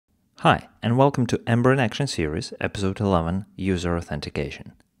Hi, and welcome to Ember in Action series, episode 11, User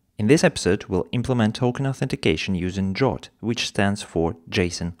Authentication. In this episode, we'll implement token authentication using JWT, which stands for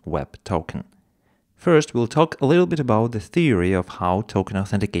JSON Web Token. First, we'll talk a little bit about the theory of how token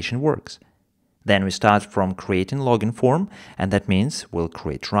authentication works. Then we start from creating login form, and that means we'll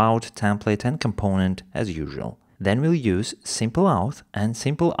create route, template, and component as usual. Then we'll use Simple Auth and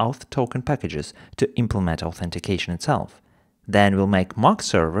Simple Auth token packages to implement authentication itself. Then we'll make mock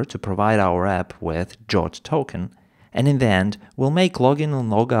server to provide our app with JWT token, and in the end, we'll make login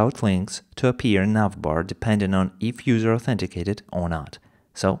and logout links to appear in navbar depending on if user authenticated or not.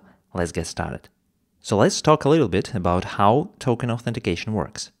 So let's get started. So let's talk a little bit about how token authentication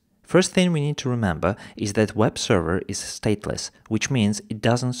works. First thing we need to remember is that web server is stateless, which means it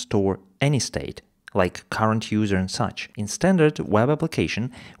doesn't store any state, like current user and such. In standard web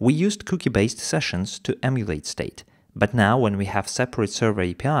application, we used cookie-based sessions to emulate state. But now, when we have separate server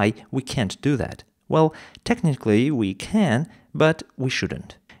API, we can't do that. Well, technically we can, but we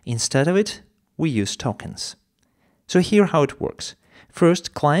shouldn't. Instead of it, we use tokens. So here how it works.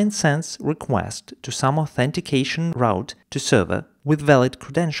 First, client sends request to some authentication route to server with valid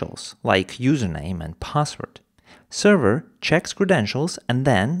credentials, like username and password. Server checks credentials and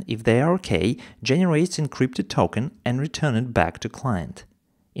then, if they are okay, generates encrypted token and return it back to client.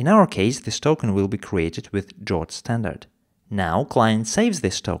 In our case, this token will be created with JWT standard. Now, client saves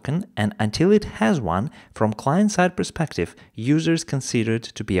this token, and until it has one, from client-side perspective, user is considered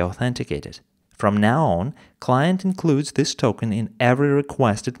to be authenticated. From now on, client includes this token in every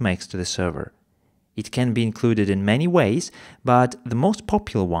request it makes to the server. It can be included in many ways, but the most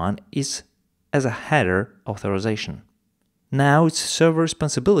popular one is as a header authorization. Now it's server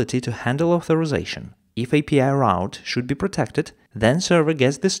responsibility to handle authorization. If API route should be protected, then server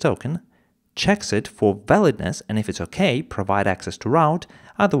gets this token, checks it for validness, and if it's okay, provide access to route,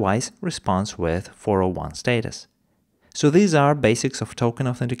 otherwise responds with 401 status. So these are basics of token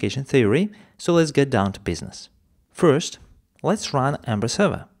authentication theory, so let's get down to business. First, let's run Ember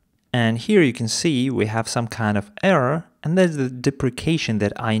server. And here you can see we have some kind of error, and that's the deprecation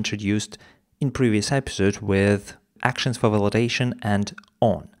that I introduced in previous episode with actions for validation and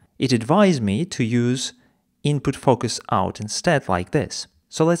on. It advised me to use input focus out instead like this.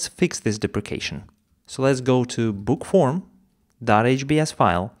 So let's fix this deprecation. So let's go to bookform.hbs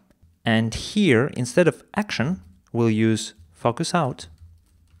file, and here instead of action we'll use focus out,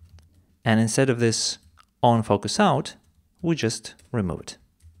 and instead of this on focus out we just remove it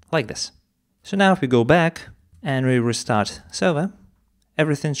like this. So now if we go back and we restart server,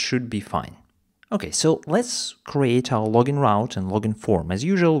 everything should be fine. Okay, so let's create our login route and login form. As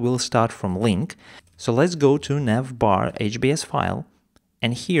usual, we'll start from link. So let's go to navbar HBS file,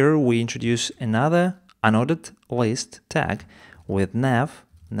 and here we introduce another unordered list tag with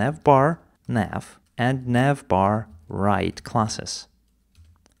navbar, nav, and navbar write classes.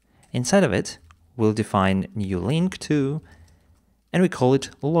 Inside of it, we'll define new link to, and we call it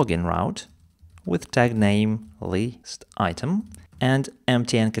login route with tag name list item and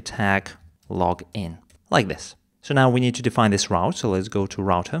empty anchor tag login, like this. So now we need to define this route, so let's go to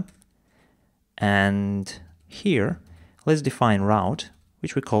router, and here let's define route,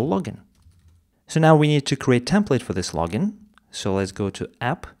 which we call login. So now we need to create template for this login, so let's go to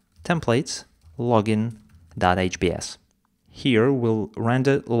app templates login.hbs. Here we'll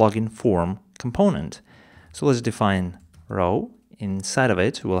render login form component. So let's define row. Inside of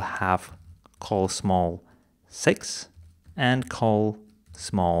it we'll have call small 6 and call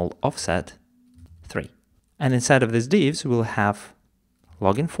small offset 3. And inside of these divs we'll have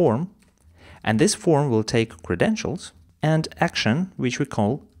login form, and this form will take credentials and action, which we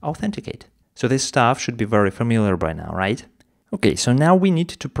call authenticate. So this stuff should be very familiar by now, right? Okay, so now we need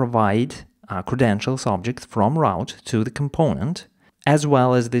to provide a credentials object from route to the component, as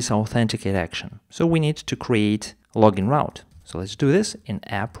well as this authenticate action. So we need to create login route. So let's do this. In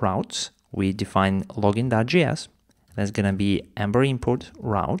app routes we define login.js. That's gonna be Ember import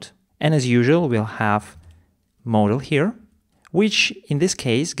route, and as usual we'll have model here, which in this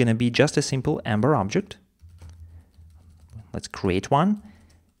case is gonna be just a simple Ember object. Let's create one,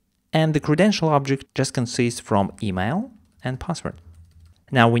 and the credential object just consists from email and password.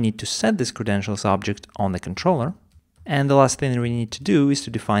 Now we need to set this credentials object on the controller, and the last thing we need to do is to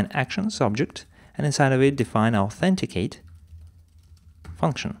define actions object, and inside of it define authenticate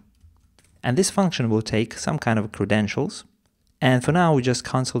function. And this function will take some kind of credentials, and for now we just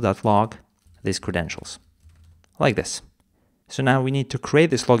console.log these credentials, like this. So now we need to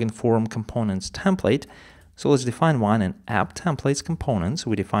create this login form components template, so let's define one in app templates components.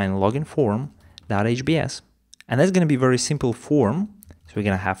 We define login form.hbs, and that's going to be a very simple form, So we're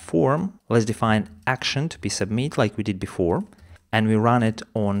going to have form. Let's define action to be submit like we did before. And we run it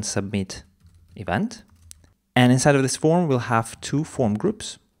on submit event. And inside of this form, we'll have two form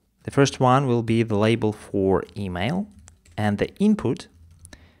groups. The first one will be the label for email, and the input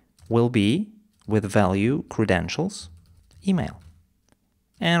will be with value credentials email.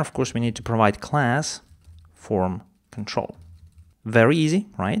 And of course, we need to provide class form control. Very easy,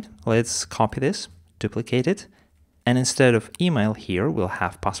 right? Let's copy this, duplicate it. And instead of email here, we'll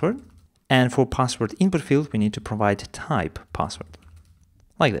have password. And for password input field, we need to provide type password,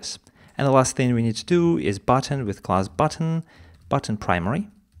 like this. And the last thing we need to do is button with class button, button primary,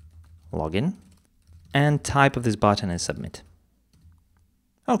 login, and type of this button is submit.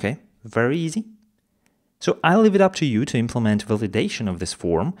 Okay, very easy. So I'll leave it up to you to implement validation of this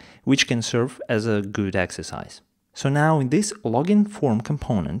form, which can serve as a good exercise. So now in this login form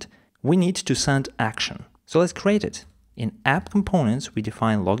component, we need to send action. So let's create it. In app components, we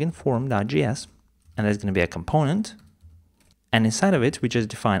define loginform.js, and there's going to be a component. And inside of it, we just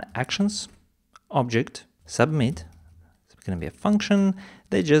define actions, object, submit. It's going to be a function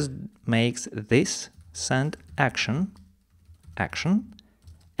that just makes this send action,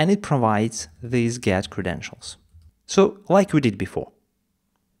 and it provides these get credentials. So like we did before.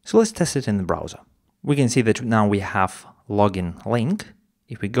 So let's test it in the browser. We can see that now we have login link.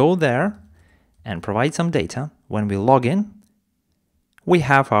 If we go there and provide some data, when we log in, we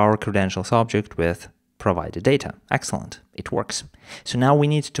have our credentials object with provided data. Excellent, it works. So now we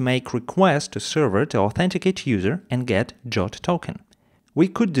need to make request to server to authenticate user and get JWT token. We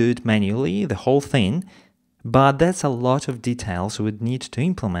could do it manually, the whole thing, but that's a lot of details we'd need to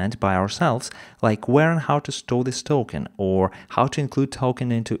implement by ourselves, like where and how to store this token, or how to include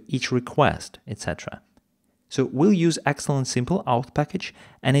token into each request, etc. So we'll use excellent simple auth package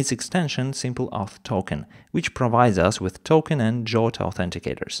and its extension simple auth token, which provides us with token and JWT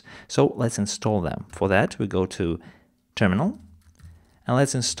authenticators. So let's install them. For that, we go to terminal and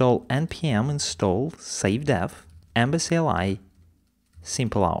let's install npm install savedev Ember CLI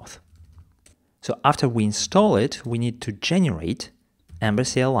simple auth. So after we install it, we need to generate Ember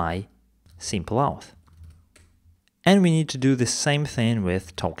CLI simple auth. And we need to do the same thing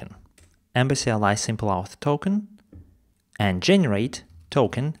with token. Ember CLI simple auth token and generate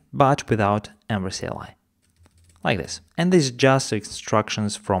token, but without Ember CLI, like this. And this is just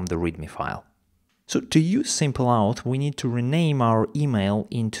instructions from the README file. So to use simple auth, we need to rename our email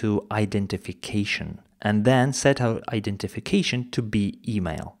into identification and then set our identification to be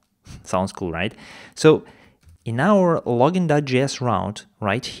email. Sounds cool, right? So in our login.js route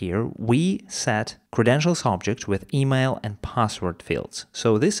right here, we set credentials object with email and password fields.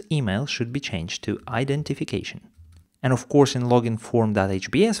 So this email should be changed to identification. And of course, in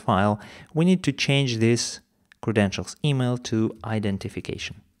loginform.hbs file, we need to change this credentials email to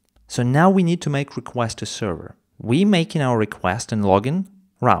identification. So now we need to make request to server. We making our request in login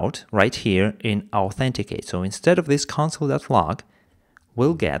route right here in authenticate. So instead of this console.log,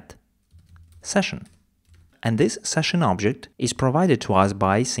 we'll get session. And this session object is provided to us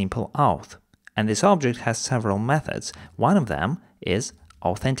by simple auth. And this object has several methods. One of them is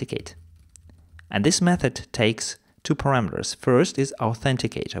authenticate. And this method takes two parameters. First is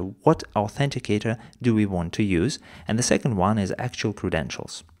authenticator. What authenticator do we want to use? And the second one is actual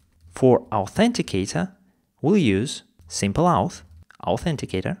credentials. For authenticator, we'll use simple auth,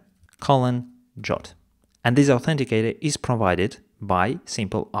 authenticator, :JWT. And this authenticator is provided by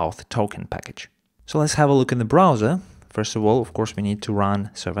simple auth token package. So let's have a look in the browser. First of all, of course, we need to run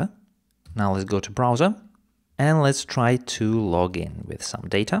server. Now let's go to browser and let's try to log in with some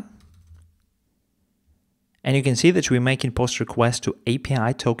data. And you can see that we're making post request to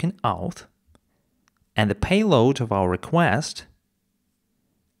API token auth, and the payload of our request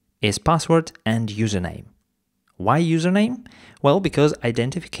is password and username. Why username? Well, because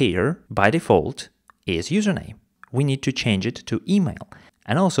identificator by default is username. We need to change it to email.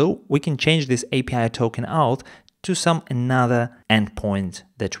 And also, we can change this API token auth to some another endpoint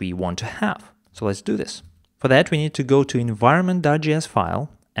that we want to have. So let's do this. For that, we need to go to environment.js file,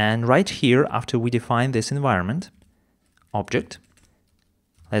 and right here, after we define this environment object,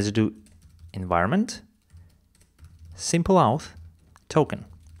 let's do environment simple auth token.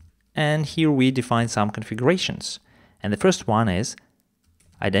 And here we define some configurations. And the first one is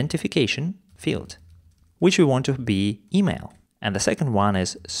identification field, which we want to be email. And the second one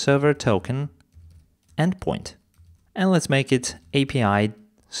is server token endpoint. And let's make it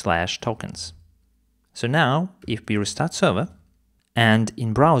API/tokens. So now, if we restart server, and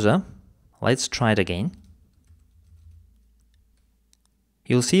in browser, let's try it again.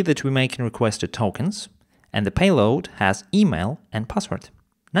 You'll see that we're making request to tokens, And the payload has email and password.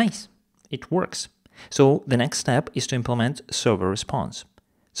 Nice, it works. So the next step is to implement server response.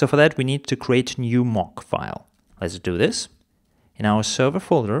 So for that, we need to create a new mock file. Let's do this. In our server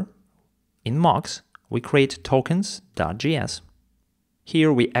folder, in mocks, we create tokens.js.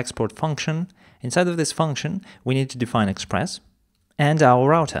 Here we export function. Inside of this function, we need to define express and our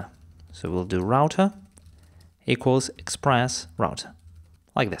router. So we'll do router equals express router,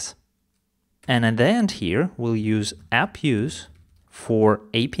 like this. And at the end here, we'll use app use for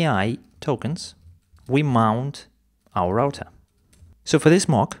API tokens. We mount our router. So for this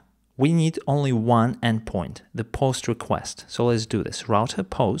mock, we need only one endpoint, the post request. So let's do this. Router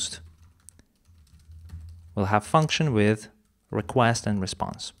post will have function with request and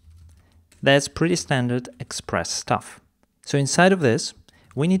response. That's pretty standard Express stuff. So inside of this,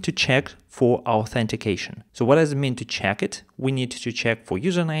 we need to check for authentication. So what does it mean to check it? We need to check for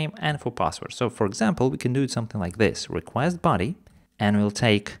username and for password. So for example, we can do something like this, request body, and we'll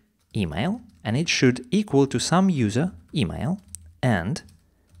take email, and it should equal to some user email, and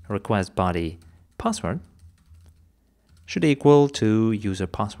request body password should equal to user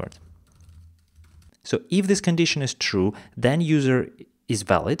password. So if this condition is true, then user is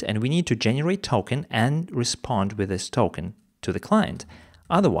valid, and we need to generate token and respond with this token to the client.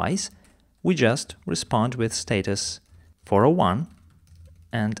 Otherwise, we just respond with status 401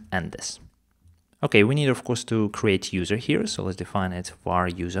 and end this. Okay, we need, of course, to create user here. So let's define it var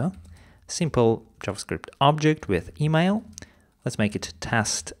user. Simple JavaScript object with email. Let's make it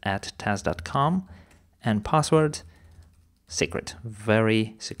test@test.com and password secret,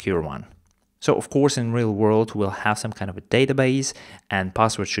 very secure one. So of course, in real world, we'll have some kind of a database and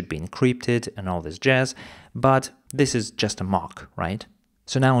password should be encrypted and all this jazz, but this is just a mock, right?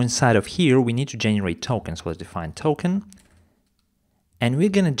 So now inside of here, we need to generate tokens. So let's define token, and we're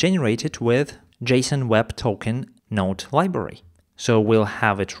going to generate it with JSON Web Token node library. So we'll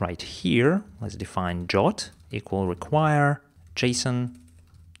have it right here. Let's define jot equal require JSON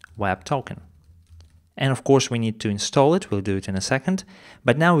Web Token. And of course, we need to install it. We'll do it in a second,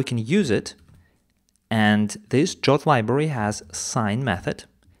 but now we can use it. And this jot library has sign method,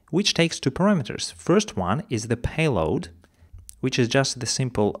 which takes two parameters. First one is the payload, which is just the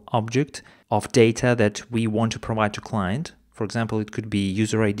simple object of data that we want to provide to client. For example, it could be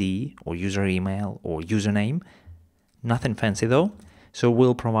user ID or user email or username. Nothing fancy though. So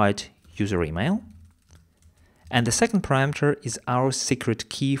we'll provide user email. And the second parameter is our secret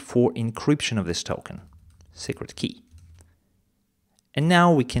key for encryption of this token. Secret key. And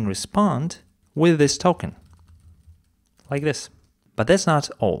now we can respond with this token, like this. But that's not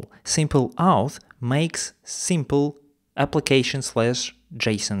all. Simple auth makes simple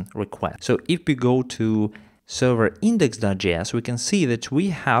application/JSON request. So if we go to server index.js, we can see that we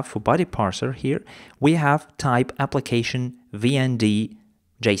have for body parser here, we have type application VND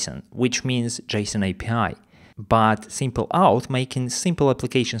JSON, which means JSON API. But simple auth making simple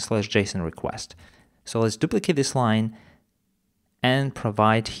application/JSON request. So let's duplicate this line and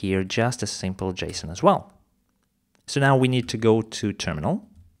provide here just a simple JSON as well. So now we need to go to terminal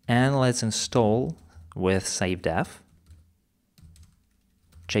and let's install with savedef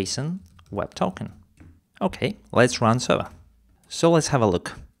JSON Web Token. Okay, let's run server. So let's have a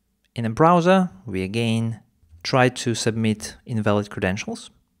look. In a browser, we again try to submit invalid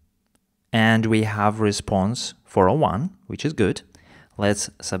credentials and we have response 401, which is good. Let's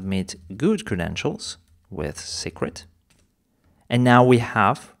submit good credentials with secret. And now we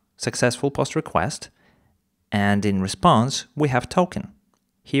have successful post request, and in response, we have token.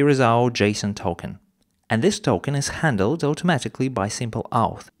 Here is our JSON token. And this token is handled automatically by simple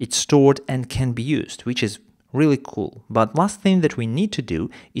auth. It's stored and can be used, which is really cool. But last thing that we need to do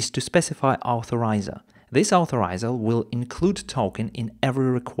is to specify authorizer. This authorizer will include token in every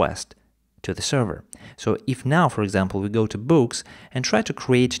request to the server. So if now, for example, we go to books and try to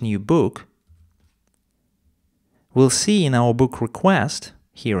create a new book, we'll see in our book request,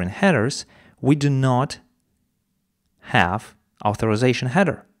 here in headers, we do not have authorization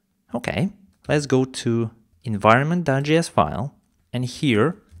header. Okay, let's go to environment.js file, and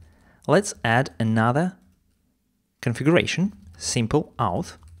here, let's add another configuration, simple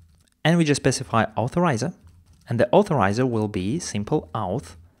auth, and we just specify authorizer, and the authorizer will be simple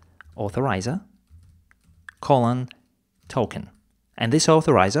auth authorizer colon token. And this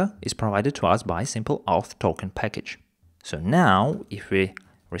authorizer is provided to us by simple auth token package. So now, if we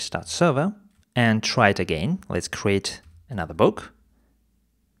restart server and try it again, let's create another book,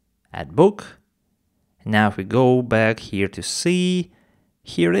 add book. Now if we go back here to see,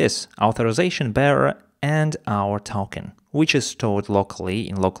 here it is, authorization bearer and our token, which is stored locally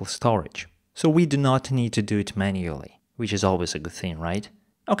in local storage. So we do not need to do it manually, which is always a good thing, right?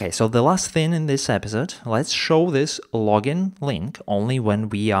 Okay, so the last thing in this episode, let's show this login link only when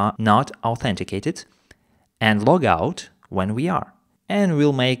we are not authenticated and log out when we are. And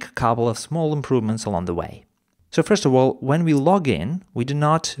we'll make a couple of small improvements along the way. So first of all, when we log in, we do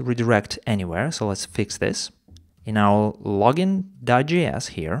not redirect anywhere, so let's fix this. In our login.js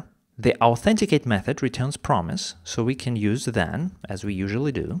here, the authenticate method returns promise, so we can use then, as we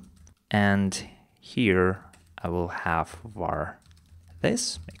usually do. And here I will have var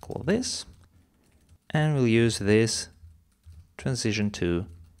this equal this, and we'll use this transition to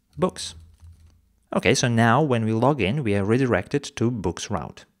books. Okay, so now when we log in, we are redirected to books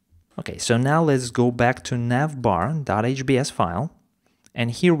route. Okay, so now let's go back to navbar.hbs file,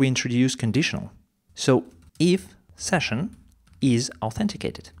 and here we introduce conditional. So if session is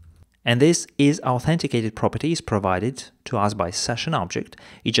authenticated. And this is authenticated property is provided to us by session object.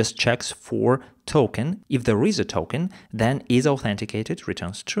 It just checks for token. If there is a token, then is authenticated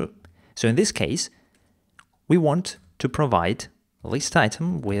returns true. So in this case, we want to provide list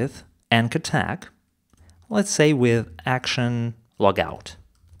item with anchor tag, let's say with action logout,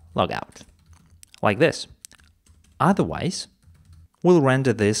 like this. Otherwise, we'll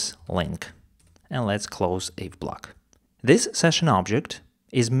render this link. And let's close if block. This session object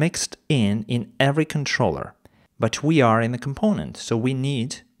is mixed in every controller, but we are in the component, so we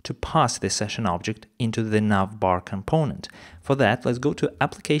need to pass this session object into the navbar component. For that, let's go to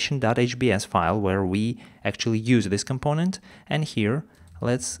application.hbs file where we actually use this component, and here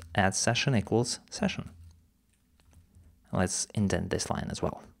let's add session equals session. Let's indent this line as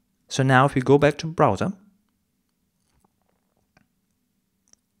well. So now if we go back to browser,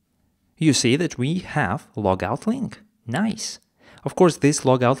 you see that we have logout link. Nice. Of course, this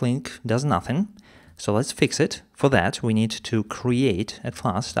logout link does nothing, so let's fix it. For that, we need to create at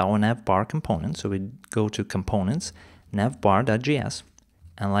last our navbar component. So we go to components, navbar.js,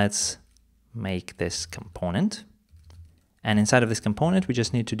 and let's make this component. And inside of this component, we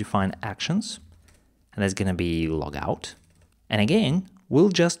just need to define actions, and that's going to be logout. And again, we'll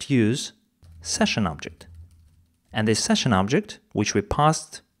just use session object. And this session object, which we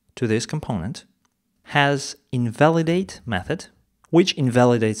passed to this component, has invalidate method, which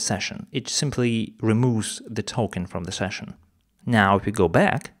invalidates session. It simply removes the token from the session. Now, if we go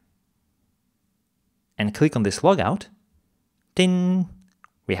back and click on this logout, then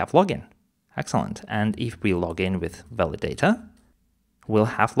we have login. Excellent. And if we log in with validata,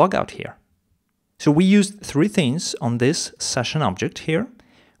 we'll have logout here. So we used three things on this session object here.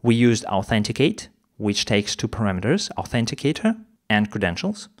 We used authenticate, which takes two parameters, authenticator and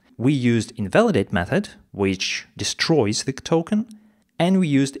credentials. We used invalidate method, which destroys the token. And we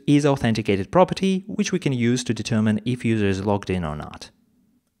used isAuthenticated property, which we can use to determine if user is logged in or not.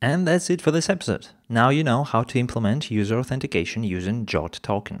 And that's it for this episode. Now you know how to implement user authentication using JWT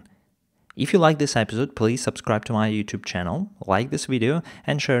token. If you like this episode, please subscribe to my YouTube channel, like this video,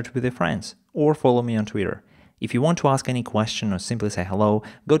 and share it with your friends, or follow me on Twitter. If you want to ask any question or simply say hello,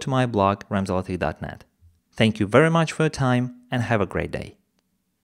 go to my blog ramzalatik.net. Thank you very much for your time, and have a great day.